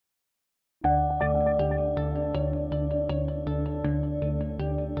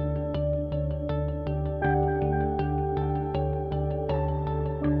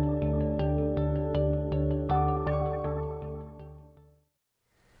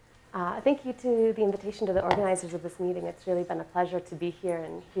Thank you to the invitation to the organizers of this meeting. It's really been a pleasure to be here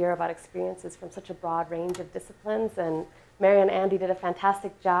and hear about experiences from such a broad range of disciplines. And Mary and Andy did a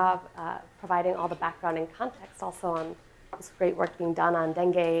fantastic job providing all the background and context also on this great work being done on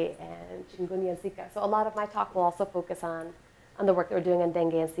dengue and chikungunya and Zika. So a lot of my talk will also focus on the work that we're doing on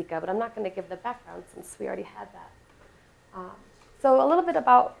dengue and Zika, but I'm not going to give the background since we already had that. So a little bit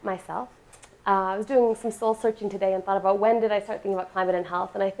about myself. I was doing some soul searching today and thought about when did I start thinking about climate and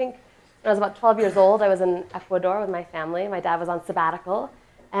health. And I think when I was about 12 years old, I was in Ecuador with my family. My dad was on sabbatical.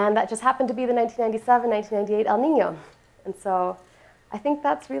 And that just happened to be the 1997-1998 El Nino. And so I think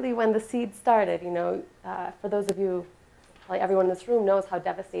that's really when the seed started. You know, for those of you, probably everyone in this room knows how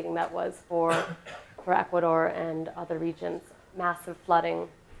devastating that was for Ecuador and other regions. Massive flooding.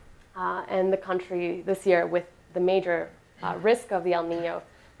 And the country this year, with the major risk of the El Nino,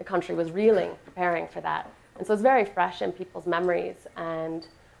 the country was reeling, preparing for that. And so it's very fresh in people's memories. And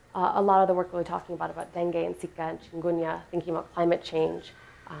a lot of the work we're talking about dengue and Zika and chikungunya, thinking about climate change.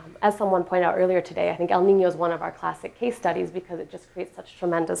 As someone pointed out earlier today, I think El Nino is one of our classic case studies because it just creates such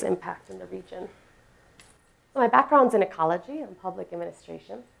tremendous impact in the region. So my background's in ecology and public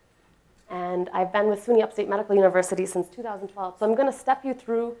administration. And I've been with SUNY Upstate Medical University since 2012. So I'm going to step you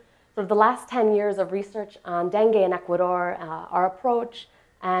through sort of the last 10 years of research on dengue in Ecuador, our approach,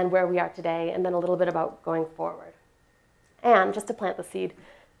 and where we are today, and then a little bit about going forward. And just to plant the seed,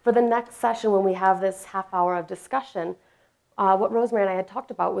 for the next session when we have this half hour of discussion, what Rosemary and I had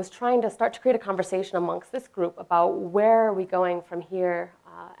talked about was trying to start to create a conversation amongst this group about where are we going from here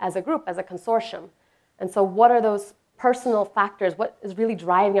as a group, as a consortium. And so what are those personal factors? What is really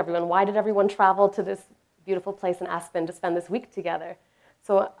driving everyone? Why did everyone travel to this beautiful place in Aspen to spend this week together?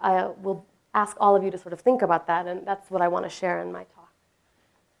 So I will ask all of you to sort of think about that, and that's what I want to share in my talk.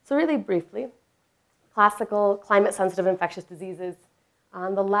 So really briefly, classical climate-sensitive infectious diseases.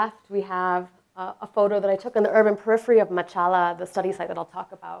 On the left, we have a photo that I took in the urban periphery of Machala, the study site that I'll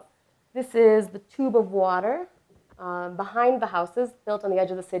talk about. This is the tube of water behind the houses built on the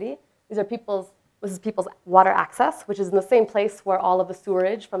edge of the city. This is people's water access, which is in the same place where all of the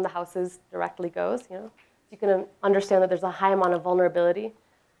sewerage from the houses directly goes. You know? So you can understand that there's a high amount of vulnerability.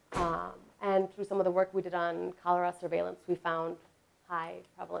 And through some of the work we did on cholera surveillance, we found high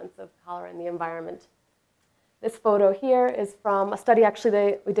prevalence of cholera in the environment. This photo here is from a study actually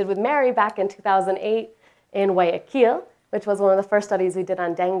that we did with Mary back in 2008 in Guayaquil, which was one of the first studies we did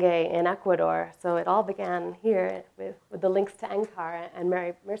on dengue in Ecuador. So it all began here with the links to NCAR and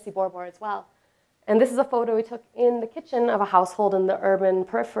Mercy Borbor as well. And this is a photo we took in the kitchen of a household in the urban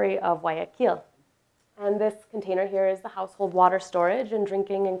periphery of Guayaquil. And this container here is the household water storage and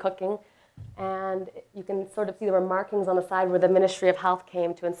drinking and cooking. And you can sort of see there were markings on the side where the Ministry of Health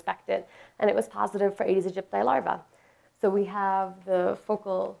came to inspect it. And it was positive for Aedes aegypti larvae. So we have the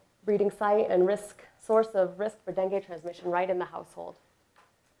focal breeding site and source of risk for dengue transmission right in the household.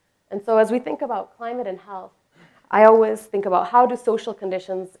 And so as we think about climate and health, I always think about how do social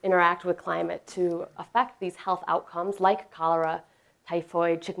conditions interact with climate to affect these health outcomes like cholera,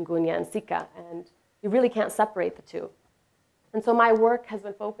 typhoid, chikungunya, and Zika. And you really can't separate the two. And so my work has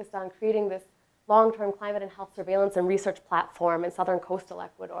been focused on creating this long-term climate and health surveillance and research platform in southern coastal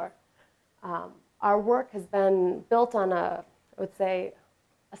Ecuador. Our work has been built on I would say,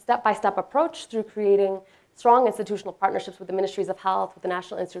 a step-by-step approach through creating strong institutional partnerships with the Ministries of Health, with the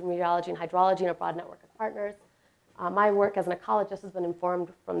National Institute of Meteorology and Hydrology, and a broad network of partners. My work as an ecologist has been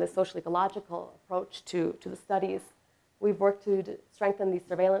informed from this social-ecological approach to the studies. We've worked to strengthen these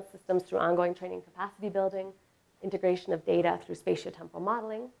surveillance systems through ongoing training and capacity building, integration of data through spatiotemporal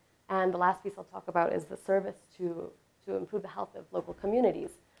modeling, and the last piece I'll talk about is the service to improve the health of local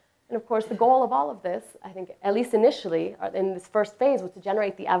communities. And of course, the goal of all of this, I think, at least initially, in this first phase, was to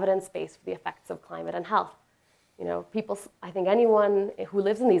generate the evidence base for the effects of climate and health. You know, I think anyone who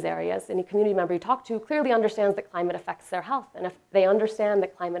lives in these areas, any community member you talk to, clearly understands that climate affects their health, and if they understand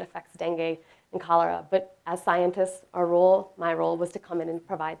that climate affects dengue and cholera. But as scientists, my role was to come in and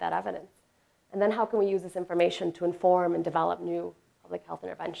provide that evidence. And then how can we use this information to inform and develop new public health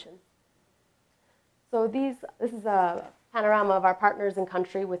interventions? So this is a panorama of our partners in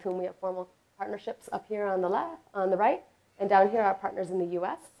country with whom we have formal partnerships up here on the right, and down here are partners in the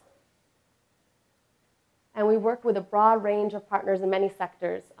US. And we work with a broad range of partners in many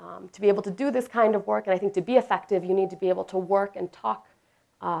sectors. To be able to do this kind of work, and I think to be effective, you need to be able to work and talk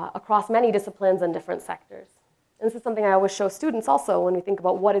across many disciplines and different sectors. And this is something I always show students also when we think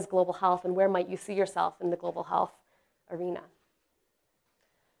about what is global health and where might you see yourself in the global health arena.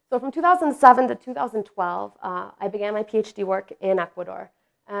 So from 2007 to 2012, I began my PhD work in Ecuador.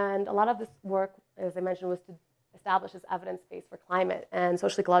 And a lot of this work, as I mentioned, was to establishes evidence base for climate and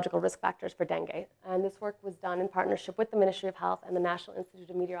social ecological risk factors for dengue. And this work was done in partnership with the Ministry of Health and the National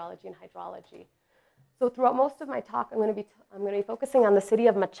Institute of Meteorology and Hydrology. So throughout most of my talk, I'm going to be focusing on the city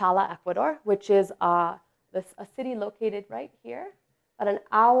of Machala, Ecuador, which is a city located right here, about an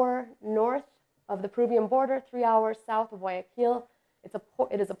hour north of the Peruvian border, 3 hours south of Guayaquil.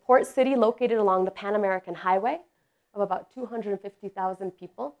 It is a port city located along the Pan-American Highway of about 250,000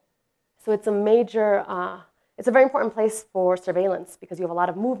 people. So it's a major, it's a very important place for surveillance because you have a lot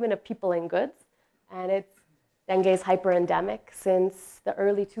of movement of people and goods. And dengue is hyper-endemic. Since the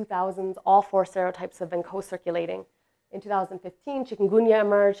early 2000s, all 4 serotypes have been co-circulating. In 2015, chikungunya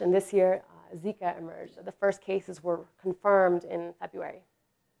emerged, and this year, Zika emerged. The first cases were confirmed in February.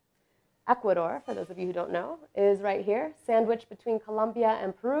 Ecuador, for those of you who don't know, is right here, sandwiched between Colombia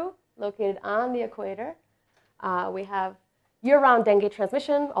and Peru, located on the equator. We have year-round dengue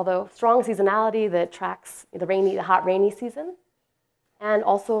transmission, although strong seasonality that tracks the hot, rainy season, and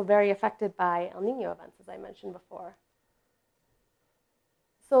also very affected by El Nino events, as I mentioned before.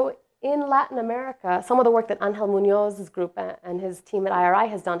 So in Latin America, some of the work that Angel Muñoz's group and his team at IRI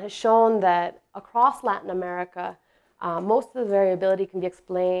has done has shown that across Latin America, most of the variability can be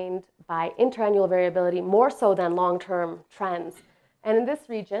explained by interannual variability more so than long-term trends. And in this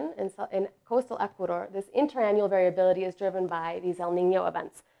region, in coastal Ecuador, this interannual variability is driven by these El Nino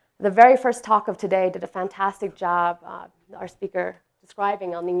events. The very first talk of today did a fantastic job, our speaker,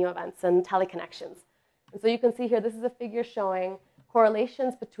 describing El Nino events and teleconnections. And so you can see here, this is a figure showing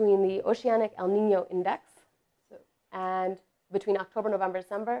correlations between the Oceanic El Nino Index and between October, November,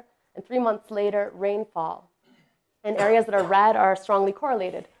 December, and 3 months later, rainfall. And areas that are red are strongly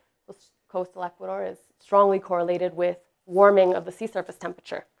correlated. So coastal Ecuador is strongly correlated with warming of the sea surface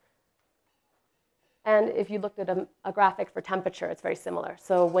temperature. And if you looked at a graphic for temperature, it's very similar.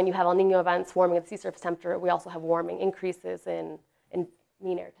 So when you have El Nino events, warming of the sea surface temperature, we also have warming increases in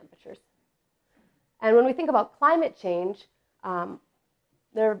mean air temperatures. And when we think about climate change,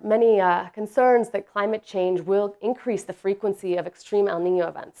 there are many concerns that climate change will increase the frequency of extreme El Nino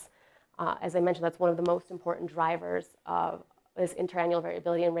events. As I mentioned, that's one of the most important drivers of this interannual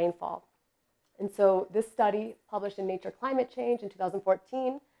variability in rainfall. And so this study, published in Nature Climate Change in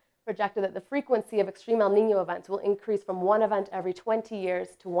 2014, projected that the frequency of extreme El Nino events will increase from 1 event every 20 years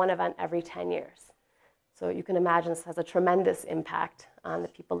to 1 event every 10 years. So you can imagine this has a tremendous impact on the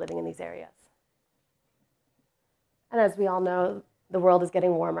people living in these areas. And as we all know, the world is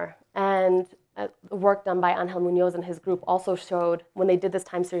getting warmer. And the work done by Angel Muñoz and his group also showed, when they did this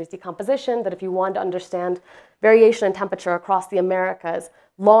time series decomposition, that if you wanted to understand variation in temperature across the Americas,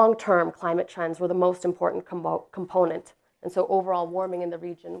 long-term climate trends were the most important component. And so overall warming in the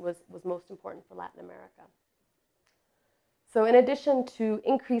region was most important for Latin America. So in addition to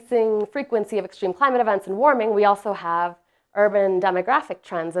increasing frequency of extreme climate events and warming, we also have urban demographic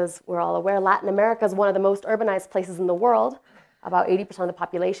trends. As we're all aware, Latin America is one of the most urbanized places in the world. About 80% of the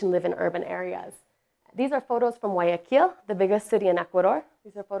population live in urban areas. These are photos from Guayaquil, the biggest city in Ecuador.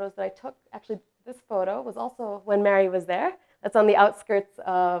 These are photos that I took. Actually, this photo was also when Mary was there. That's on the outskirts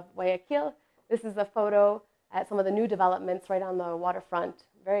of Guayaquil. This is a photo at some of the new developments right on the waterfront.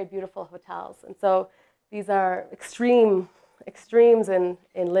 Very beautiful hotels. And so these are extremes in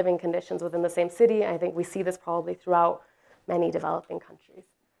living conditions within the same city. I think we see this probably throughout many developing countries.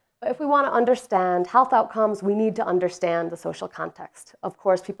 But if we want to understand health outcomes, we need to understand the social context. Of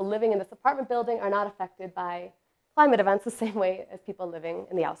course, people living in this apartment building are not affected by climate events the same way as people living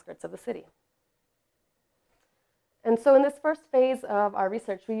in the outskirts of the city. And so in this first phase of our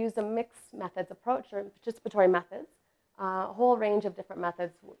research, we used a mixed methods approach, or participatory methods, a whole range of different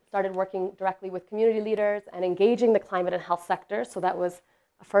methods. Started working directly with community leaders and engaging the climate and health sectors. So that was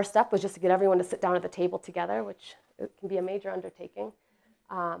a first step, was just to get everyone to sit down at the table together, which can be a major undertaking.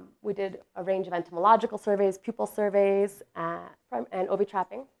 We did a range of entomological surveys, pupil surveys, and OB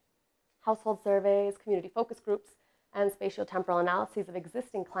trapping, household surveys, community focus groups, and spatiotemporal analyses of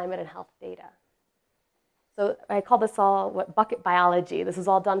existing climate and health data. So I call this all bucket biology. This is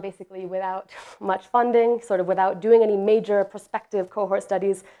all done basically without much funding, sort of without doing any major prospective cohort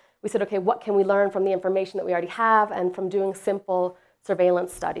studies. We said, okay, what can we learn from the information that we already have and from doing simple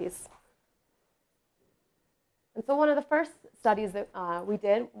surveillance studies? And so one of the first studies that we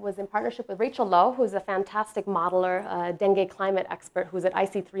did was in partnership with Rachel Lowe, who's a fantastic modeler, a dengue climate expert who's at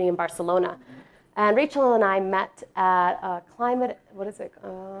IC3 in Barcelona. And Rachel and I met at a climate,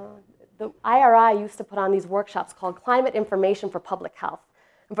 the IRI used to put on these workshops called Climate Information for Public Health.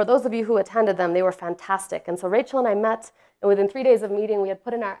 And for those of you who attended them, they were fantastic. And so Rachel and I met, and within 3 days of meeting, we had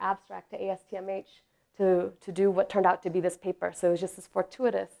put in our abstract to ASTMH to do what turned out to be this paper. So it was just this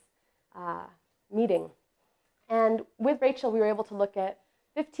fortuitous meeting. And with Rachel, we were able to look at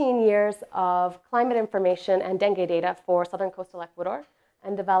 15 years of climate information and dengue data for southern coastal Ecuador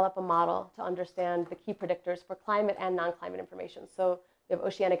and develop a model to understand the key predictors for climate and non-climate information. So we have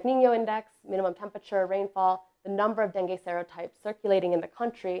oceanic Niño index, minimum temperature, rainfall, the number of dengue serotypes circulating in the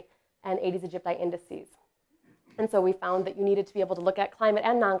country, and Aedes aegypti indices. And so we found that you needed to be able to look at climate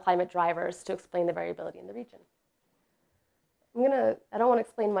and non-climate drivers to explain the variability in the region. I don't want to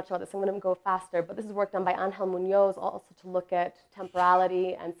explain much about this, I'm going to go faster, but this is work done by Angel Munoz also to look at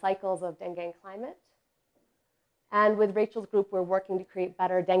temporality and cycles of dengue and climate. And with Rachel's group, we're working to create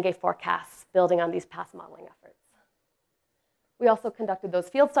better dengue forecasts, building on these past modeling efforts. We also conducted those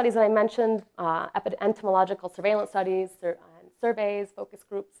field studies that I mentioned, entomological surveillance studies, and surveys, focus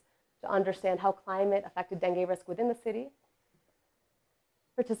groups, to understand how climate affected dengue risk within the city.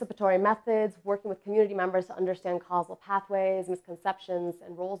 Participatory methods, working with community members to understand causal pathways, misconceptions,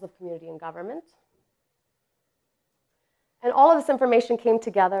 and roles of community and government. And all of this information came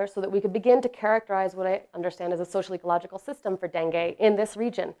together so that we could begin to characterize what I understand as a social ecological system for dengue in this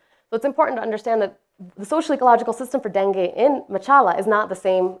region. So it's important to understand that the social ecological system for dengue in Machala is not the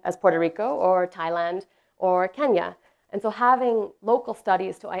same as Puerto Rico or Thailand or Kenya. And so having local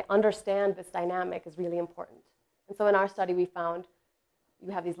studies to understand this dynamic is really important. And so in our study, we found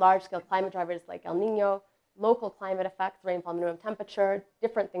you have these large-scale climate drivers like El Nino, local climate effects, rainfall, minimum temperature,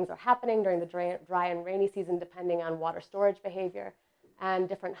 different things are happening during the dry and rainy season depending on water storage behavior, and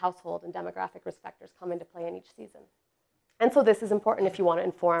different household and demographic risk factors come into play in each season. And so this is important if you want to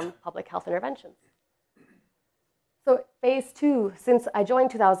inform public health interventions. So phase 2, since I joined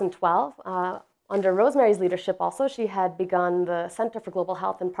 2012, under Rosemary's leadership also, she had begun the Center for Global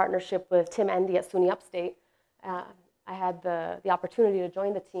Health in partnership with Tim Endy at SUNY Upstate. I had the opportunity to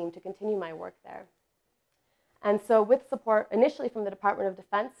join the team to continue my work there. And so with support initially from the Department of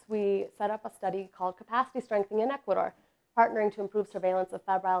Defense, we set up a study called Capacity Strengthening in Ecuador, partnering to improve surveillance of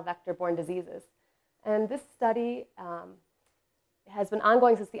febrile vector-borne diseases. And this study has been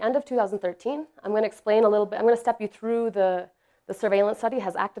ongoing since the end of 2013. I'm going to explain a little bit, I'm going to step you through the surveillance study. It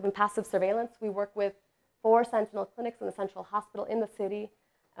has active and passive surveillance. We work with 4 sentinel clinics in the central hospital in the city.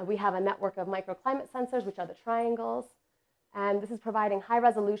 We have a network of microclimate sensors, which are the triangles. And this is providing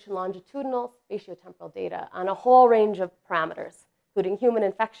high-resolution longitudinal spatiotemporal data on a whole range of parameters, including human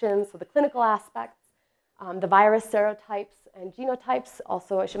infections, so the clinical aspects, the virus serotypes and genotypes.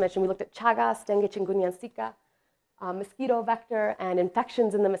 Also, I should mention, we looked at Chagas, dengue, chikungunya, and Zika, mosquito vector and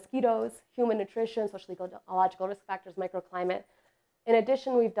infections in the mosquitoes, human nutrition, social ecological risk factors, microclimate. In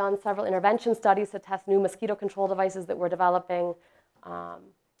addition, we've done several intervention studies to test new mosquito control devices that we're developing,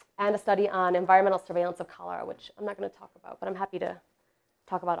 and a study on environmental surveillance of cholera, which I'm not going to talk about, but I'm happy to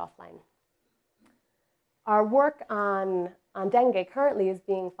talk about offline. Our work on dengue currently is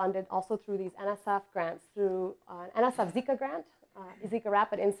being funded also through these NSF grants, through an NSF Zika grant, Zika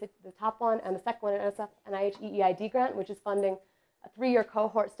Rapid, the top one, and the second one, an NSF NIH EEID grant, which is funding a 3-year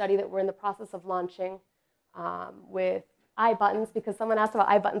cohort study that we're in the process of launching with eye buttons. Because someone asked about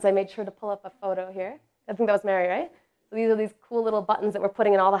eye buttons, I made sure to pull up a photo here. I think that was Mary, right? So these are these cool little buttons that we're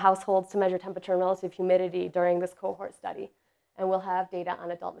putting in all the households to measure temperature and relative humidity during this cohort study. And we'll have data on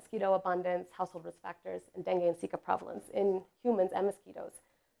adult mosquito abundance, household risk factors, and dengue and Zika prevalence in humans and mosquitoes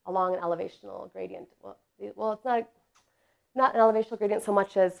along an elevational gradient. Well, it's not an elevational gradient so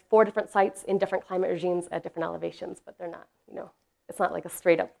much as 4 different sites in different climate regimes at different elevations, but they're not, it's not like a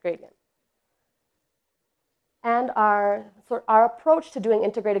straight up gradient. And our approach to doing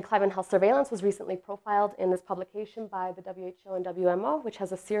integrated climate and health surveillance was recently profiled in this publication by the WHO and WMO, which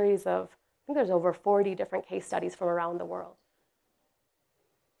has a series of, I think there's over 40 different case studies from around the world.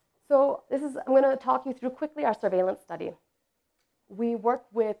 So I'm going to talk you through quickly our surveillance study. We work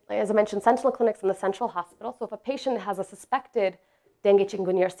with, as I mentioned, sentinel clinics in the central hospital. So if a patient has a suspected dengue,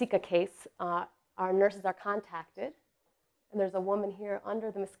 chikungunya, or Zika case, our nurses are contacted. And there's a woman here under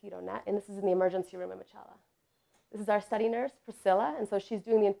the mosquito net, and this is in the emergency room in Machala. This is our study nurse, Priscilla, and so she's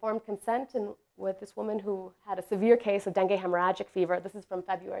doing the informed consent with this woman who had a severe case of dengue hemorrhagic fever. This is from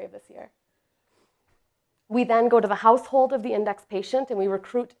February of this year. We then go to the household of the index patient, and we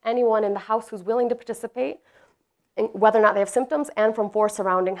recruit anyone in the house who's willing to participate, whether or not they have symptoms, and from 4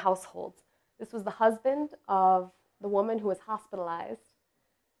 surrounding households. This was the husband of the woman who was hospitalized.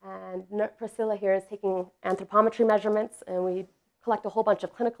 And Priscilla here is taking anthropometry measurements, and we collect a whole bunch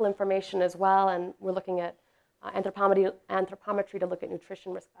of clinical information as well, and we're looking at anthropometry to look at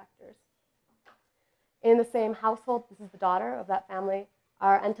nutrition risk factors. In the same household, this is the daughter of that family,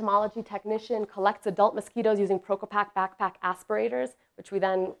 our entomology technician collects adult mosquitoes using Procopac backpack aspirators, which we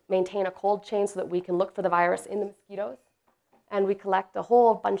then maintain a cold chain so that we can look for the virus in the mosquitoes. and we collect a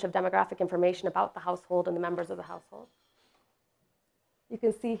whole bunch of demographic information about the household and the members of the household. You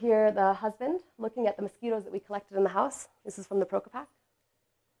can see here the husband looking at the mosquitoes that we collected in the house. This is from the Procopac.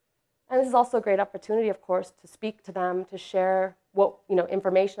 And this is also a great opportunity, of course, to speak to them, to share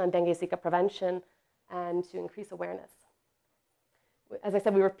information on dengue Zika prevention, and to increase awareness. As I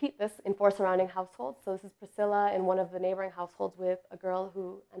said, we repeat this in 4 surrounding households. So this is Priscilla in one of the neighboring households with a girl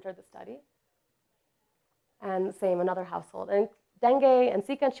who entered the study. And the same, another household. And dengue and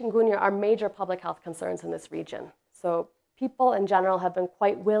Zika and chikungunya are major public health concerns in this region. So people in general have been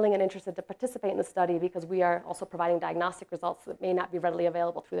quite willing and interested to participate in the study because we are also providing diagnostic results that may not be readily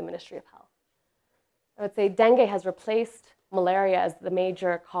available through the Ministry of Health. I would say dengue has replaced malaria as the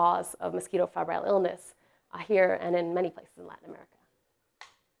major cause of mosquito febrile illness here and in many places in Latin America.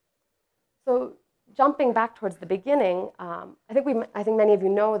 So jumping back towards the beginning, I think many of you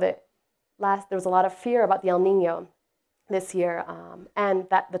know that there was a lot of fear about the El Nino this year, and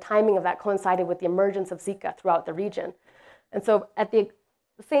that the timing of that coincided with the emergence of Zika throughout the region. And so at the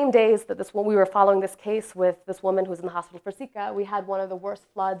same days that we were following this case with this woman who was in the hospital for Zika, we had one of the worst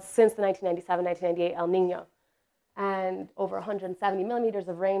floods since the 1997-1998 El Nino. And over 170 millimeters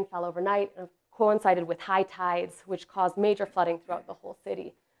of rain fell overnight and coincided with high tides, which caused major flooding throughout the whole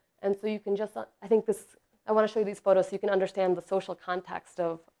city. And so you can just, I want to show you these photos so you can understand the social context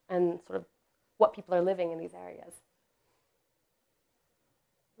of and sort of what people are living in these areas.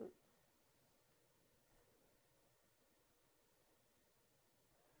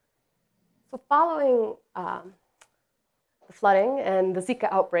 So following the flooding and the Zika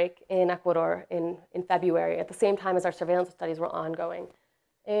outbreak in Ecuador in February, at the same time as our surveillance studies were ongoing,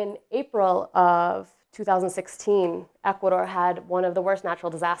 in April of 2016, Ecuador had one of the worst natural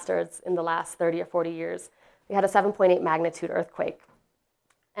disasters in the last 30 or 40 years. We had a 7.8 magnitude earthquake.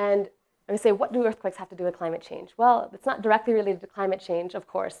 And I would say, what do earthquakes have to do with climate change? Well, it's not directly related to climate change, of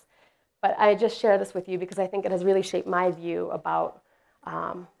course, but I just share this with you because I think it has really shaped my view about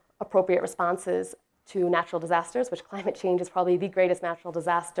appropriate responses to natural disasters, which climate change is probably the greatest natural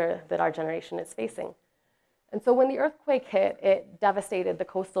disaster that our generation is facing. And so when the earthquake hit, it devastated the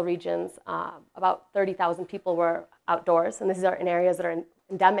coastal regions. About 30,000 people were outdoors, and these are in areas that are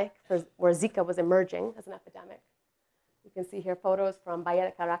endemic, where Zika was emerging as an epidemic. You can see here photos from Bahia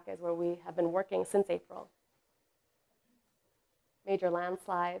de Caracas, where we have been working since April. Major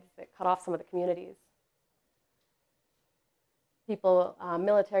landslides that cut off some of the communities. People,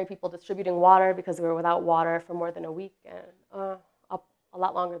 military people distributing water because we were without water for more than a week, and a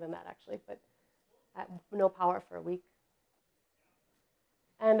lot longer than that actually, but no power for a week.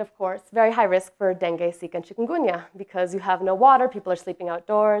 And of course, very high risk for dengue, Zika, and chikungunya because you have no water, people are sleeping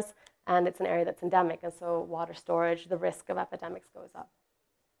outdoors, and it's an area that's endemic, and so water storage, the risk of epidemics goes up.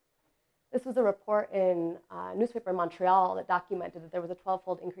 This was a report in a newspaper in Montreal that documented that there was a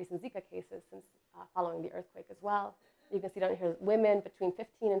 12-fold increase in Zika cases since following the earthquake as well. You can see down here, women between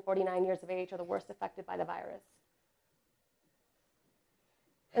 15 and 49 years of age are the worst affected by the virus.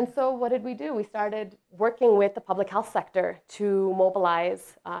 And so what did we do? We started working with the public health sector to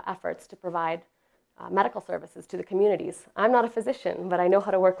mobilize efforts to provide medical services to the communities. I'm not a physician, but I know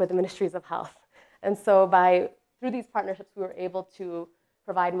how to work with the ministries of health. And so through these partnerships, we were able to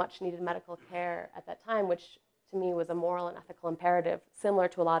provide much needed medical care at that time, which to me was a moral and ethical imperative, similar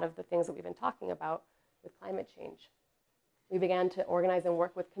to a lot of the things that we've been talking about with climate change. We began to organize and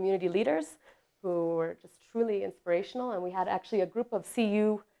work with community leaders who were just truly inspirational. And we had actually a group of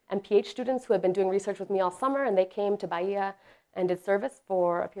CU and PH students who had been doing research with me all summer, and they came to Bahia and did service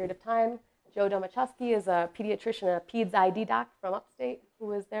for a period of time. Joe Domachowski is a pediatrician, a PEDS ID doc from upstate, who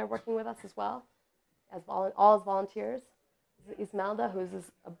was there working with us as well, all as volunteers. Ismelda, who's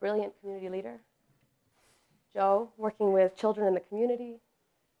a brilliant community leader. Joe, working with children in the community.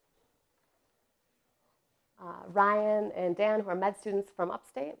 Ryan and Dan, who are med students from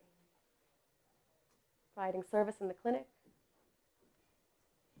upstate, providing service in the clinic.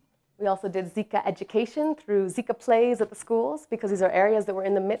 We also did Zika education through Zika plays at the schools, because these are areas that were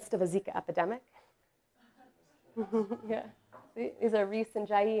in the midst of a Zika epidemic. Yeah. These are Reese and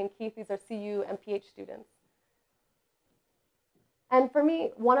Jai and Keith. These are CU and PH students. And for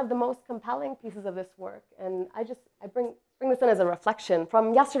me, one of the most compelling pieces of this work, and I bring this in as a reflection.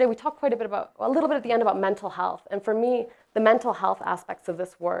 From yesterday, we talked quite a little bit at the end about mental health. And for me, the mental health aspects of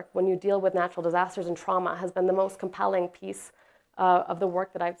this work, when you deal with natural disasters and trauma, has been the most compelling piece of the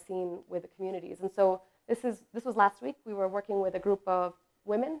work that I've seen with the communities. And so this was last week. We were working with a group of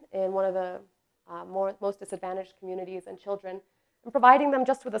women in one of the most disadvantaged communities and children, and providing them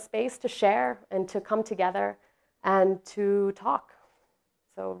just with a space to share and to come together and to talk.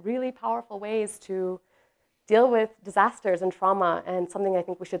 So really powerful ways to deal with disasters and trauma, and something I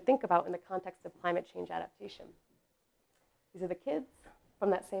think we should think about in the context of climate change adaptation. These are the kids from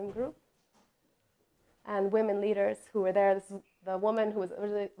that same group, and women leaders who were there. This is the woman who was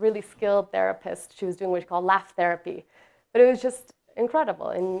a really skilled therapist. She was doing what we call laugh therapy, but it was just incredible.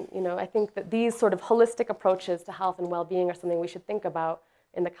 And I think that these sort of holistic approaches to health and well-being are something we should think about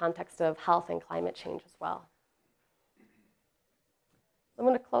in the context of health and climate change as well. I'm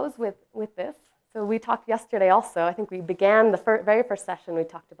going to close with this. So we talked yesterday also, I think we began the very first session, we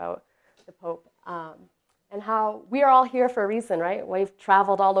talked about the Pope and how we are all here for a reason, right? We've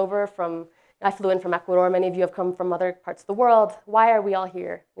traveled all over I flew in from Ecuador, many of you have come from other parts of the world. Why are we all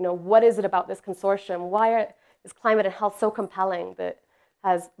here? What is it about this consortium? Why is climate and health so compelling that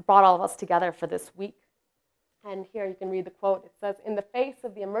has brought all of us together for this week? And here you can read the quote. It says, "In the face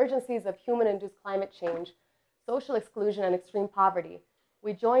of the emergencies of human-induced climate change, social exclusion, and extreme poverty,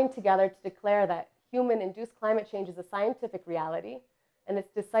 we join together to declare that human-induced climate change is a scientific reality, and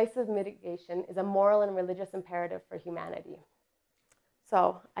its decisive mitigation is a moral and religious imperative for humanity."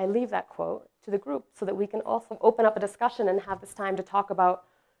 So I leave that quote to the group so that we can also open up a discussion and have this time to talk about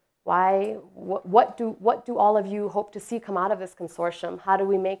what do all of you hope to see come out of this consortium? How do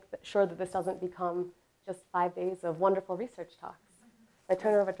we make sure that this doesn't become just 5 days of wonderful research talks? I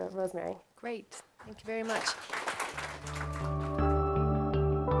turn it over to Rosemary. Great. Thank you very much.